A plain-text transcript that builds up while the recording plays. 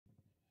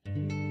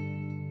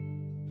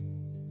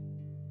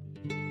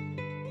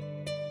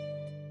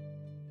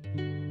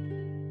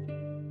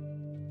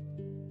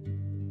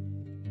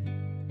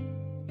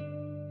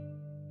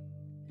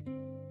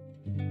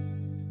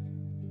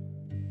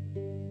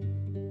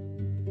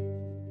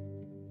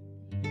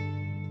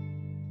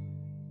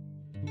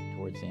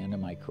the end of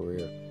my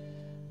career,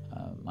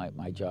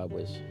 my job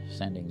was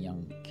sending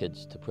young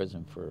kids to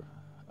prison for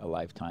a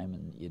lifetime,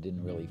 and you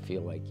didn't really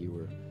feel like you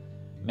were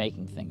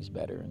making things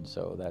better. And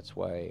so that's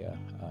why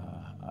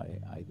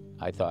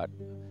I thought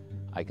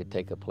I could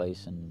take a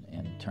place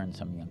and turn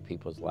some young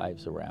people's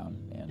lives around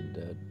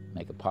and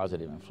make a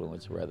positive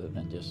influence rather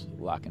than just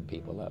locking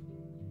people up.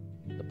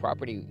 The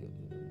property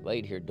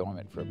laid here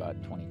dormant for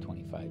about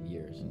 25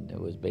 years, and it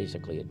was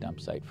basically a dump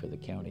site for the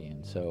county.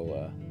 And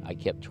so I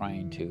kept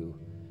trying to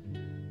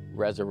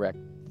resurrect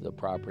the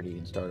property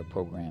and start a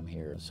program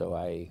here. So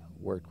I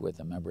worked with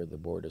a member of the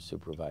Board of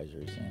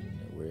Supervisors, and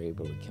we were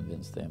able to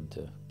convince them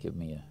to give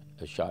me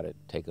a shot at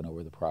taking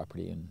over the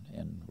property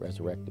and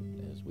resurrect it,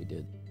 as we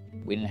did.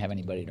 We didn't have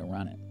anybody to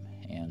run it,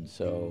 and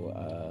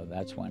so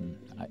that's when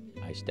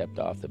I stepped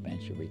off the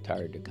bench and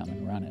retired to come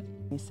and run it.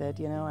 He said,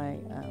 you know,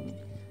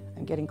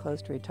 I'm getting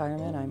close to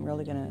retirement. I'm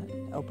really going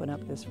to open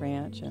up this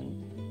ranch.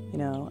 And, you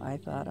know, I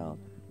thought, oh,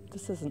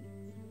 this isn't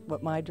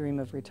what my dream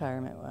of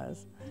retirement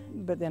was.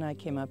 But then I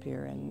came up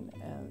here, and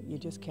you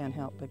just can't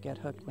help but get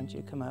hooked once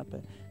you come up.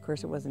 Of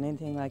course, it wasn't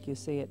anything like you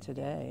see it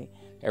today.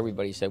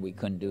 Everybody said we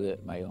couldn't do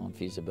it. My own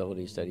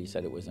feasibility study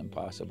said it was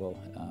impossible,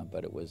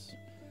 but it was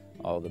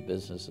all the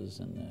businesses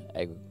and the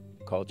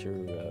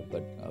agriculture,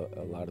 but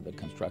a lot of the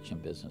construction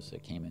business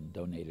that came and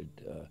donated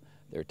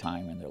their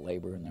time and their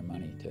labor and their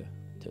money to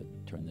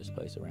turn this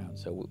place around.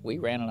 So we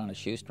ran it on a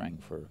shoestring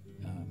for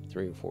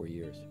 3 or 4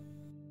 years.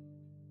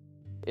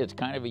 It's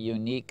kind of a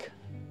unique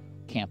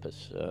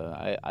campus.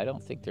 I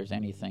don't think there's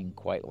anything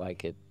quite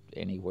like it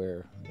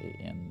anywhere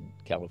in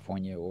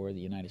California or the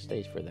United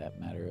States, for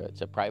that matter.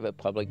 It's a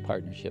private-public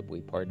partnership.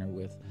 We partner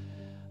with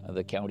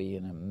the county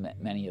in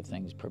many of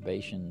things: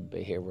 probation,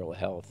 behavioral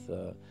health,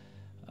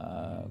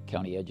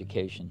 county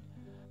education.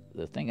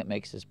 The thing that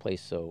makes this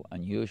place so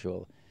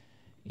unusual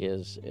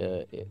is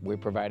we're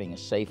providing a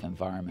safe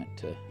environment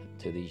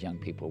to these young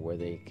people where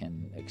they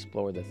can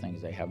explore the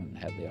things they haven't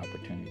had the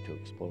opportunity to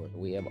explore.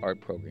 We have art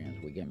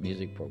programs, we get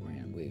music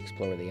programs, we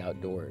explore the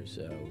outdoors,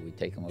 we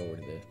take them over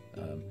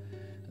to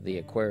the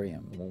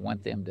aquarium. We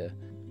want them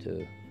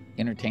to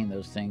entertain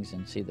those things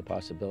and see the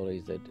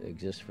possibilities that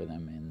exist for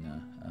them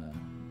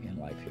in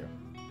life here.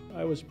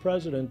 I was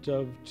president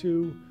of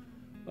 2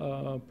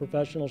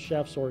 professional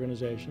chefs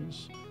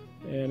organizations,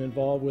 and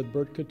involved with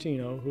Bert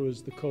Catino, who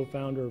is the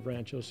co-founder of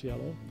Rancho,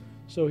 Cielo.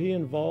 So he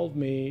involved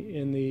me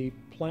in the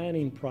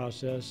planning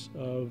process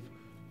of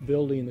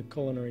building the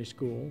culinary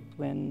school.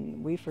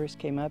 When we first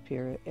came up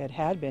here, it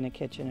had been a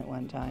kitchen at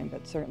one time,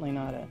 but certainly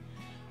not a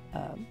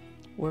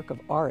work of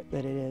art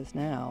that it is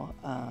now.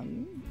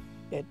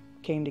 It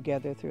came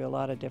together through a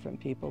lot of different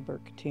people.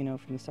 Bert Catino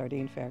from the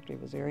sardine factory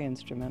was very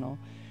instrumental.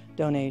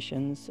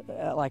 Donations,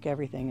 like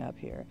everything up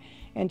here.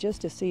 And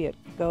just to see it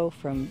go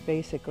from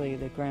basically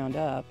the ground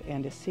up,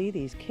 and to see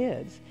these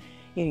kids,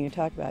 you know, you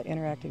talk about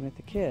interacting with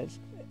the kids,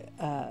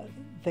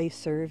 they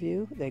serve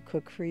you, they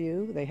cook for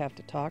you, they have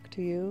to talk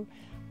to you.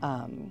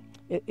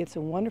 It's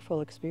a wonderful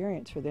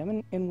experience for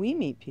them, and we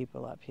meet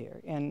people up here,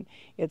 and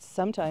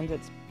sometimes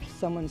it's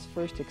someone's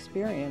first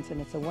experience, and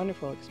it's a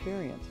wonderful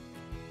experience.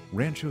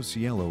 Rancho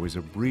Cielo is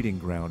a breeding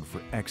ground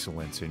for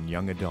excellence in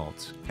young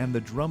adults, and the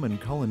Drummond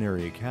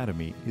Culinary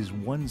Academy is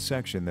one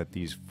section that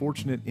these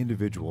fortunate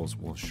individuals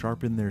will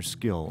sharpen their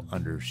skill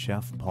under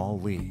Chef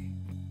Paul Lee.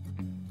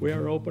 We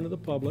are open to the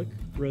public,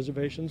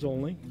 reservations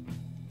only,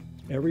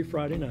 every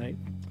Friday night,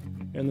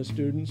 and the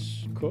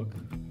students cook,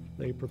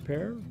 they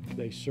prepare,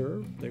 they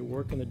serve, they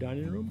work in the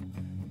dining room,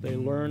 they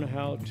learn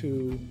how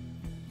to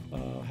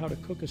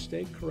cook a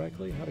steak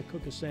correctly, how to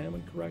cook a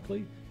salmon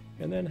correctly,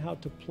 and then how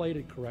to plate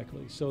it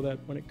correctly, so that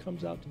when it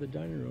comes out to the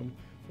dining room,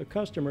 the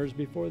customers,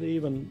 before they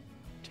even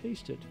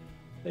taste it,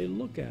 they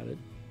look at it,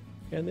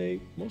 and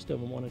most of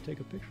them want to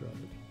take a picture of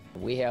it.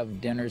 We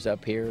have dinners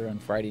up here on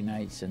Friday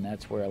nights, and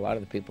that's where a lot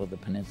of the people of the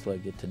peninsula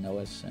get to know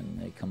us, and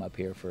they come up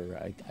here for,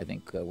 I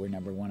think we're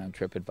 #1 on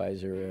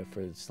TripAdvisor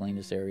for the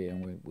Salinas area,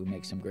 and we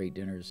make some great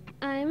dinners.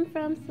 I'm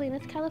from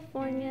Salinas,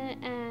 California,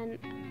 and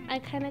I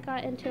kind of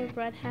got into a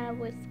rut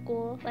with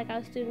school. Like, I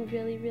was doing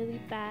really,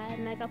 really bad,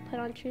 and I got put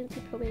on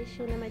truancy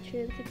probation, and my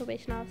truancy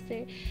probation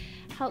officer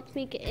helped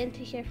me get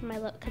into here for my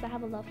love, because I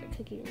have a love for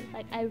cooking.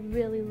 Like, I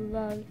really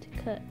love to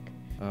cook.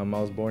 I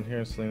was born here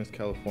in Salinas,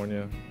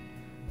 California,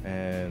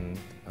 and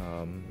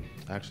I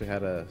actually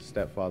had a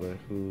stepfather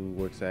who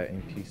works at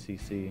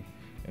NPCC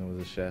and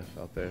was a chef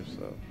out there,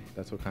 so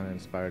that's what kind of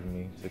inspired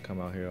me to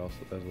come out here also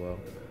as well.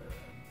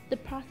 The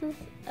process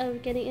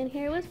of getting in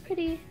here was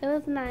it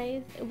was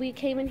nice. We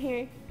came in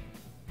here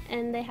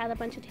and they had a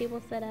bunch of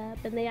tables set up,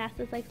 and they asked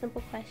us like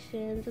simple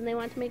questions, and they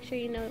want to make sure,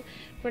 you know,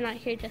 we're not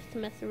here just to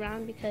mess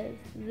around, because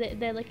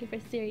they're looking for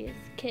serious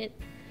kids.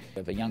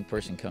 If a young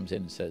person comes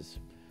in and says,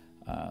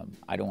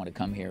 I don't want to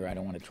come here, I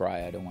don't want to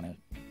try, I don't want to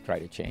try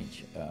to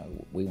change,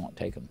 we won't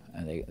take them,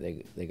 and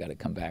they got to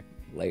come back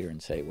later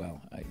and say, well,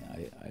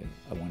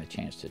 I want a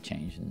chance to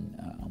change, and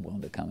I'm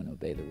willing to come and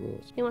obey the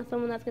rules. You want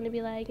someone that's going to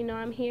be like, you know,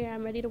 I'm here,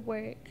 I'm ready to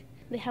work.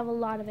 They have a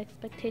lot of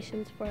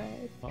expectations for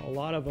us. A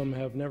lot of them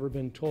have never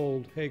been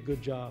told, hey,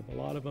 good job. A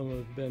lot of them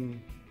have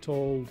been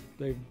told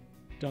they've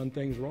done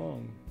things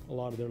wrong a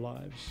lot of their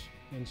lives.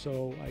 And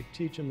so I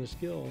teach them the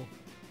skill.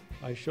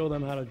 I show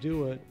them how to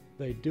do it.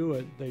 They do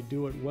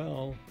it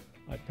well.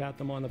 I pat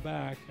them on the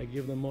back. I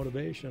give them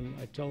motivation.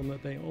 I tell them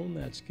that they own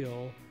that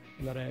skill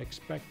and that I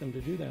expect them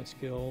to do that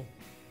skill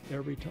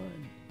every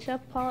time.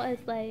 Chef Paul is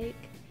like,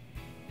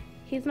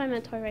 he's my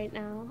mentor right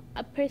now.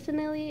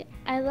 Personally,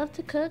 I love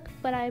to cook,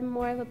 but I'm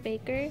more of a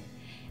baker.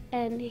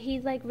 And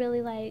he's like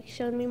really like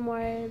shown me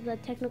more the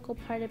technical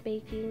part of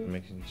baking.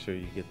 Making sure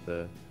you get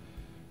the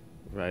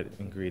right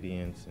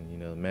ingredients and, you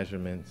know,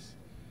 measurements,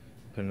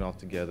 putting it all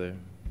together.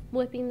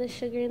 Whipping the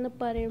sugar and the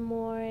butter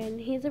more, and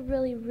he's a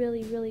really,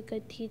 really, really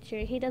good teacher.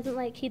 He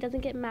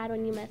doesn't get mad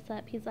when you mess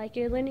up. He's like,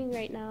 you're learning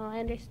right now, I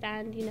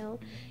understand, you know,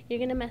 you're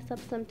gonna mess up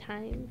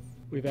sometimes.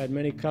 We've had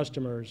many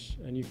customers,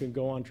 and you can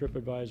go on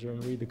TripAdvisor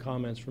and read the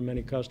comments from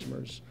many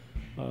customers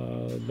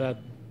that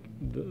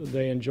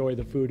they enjoy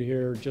the food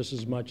here just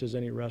as much as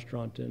any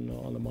restaurant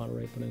on the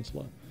Monterey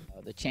Peninsula.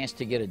 The chance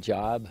to get a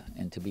job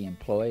and to be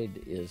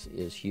employed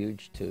is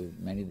huge to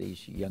many of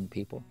these young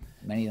people.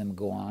 Many of them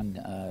go on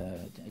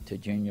to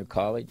junior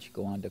college,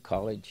 go on to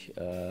college.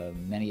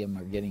 Many of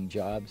them are getting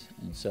jobs.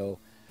 And so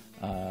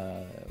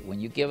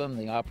when you give them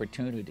the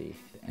opportunity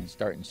and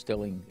start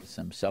instilling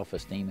some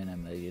self-esteem in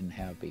them they didn't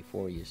have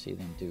before, you see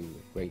them do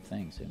great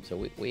things. And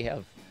so we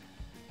have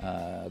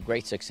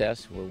great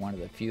success. We're one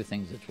of the few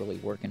things that's really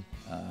working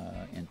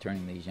in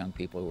turning these young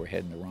people who are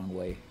heading the wrong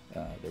way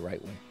the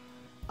right way.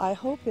 I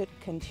hope it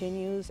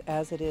continues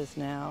as it is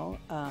now.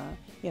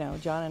 You know,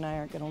 John and I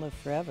aren't going to live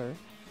forever,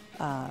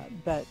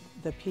 but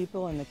the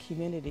people in the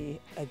community,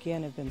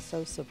 again, have been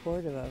so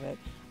supportive of it.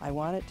 I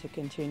want it to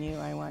continue.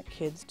 I want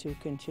kids to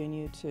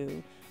continue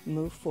to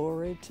move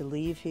forward, to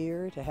leave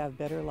here, to have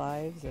better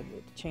lives, a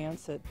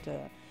chance at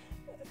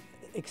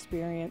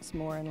experience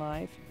more in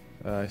life.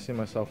 I see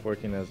myself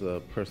working as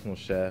a personal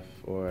chef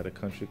or at a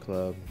country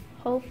club.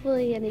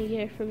 Hopefully in a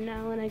year from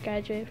now when I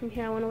graduate from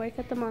here, I want to work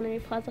at the Monterey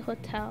Plaza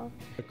Hotel.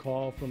 A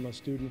call from a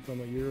student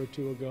from a year or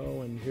two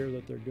ago and hear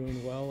that they're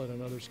doing well at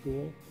another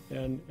school.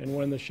 And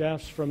when the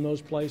chefs from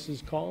those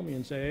places call me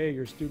and say, hey,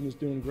 your student is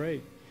doing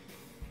great,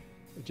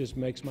 it just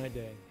makes my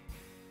day.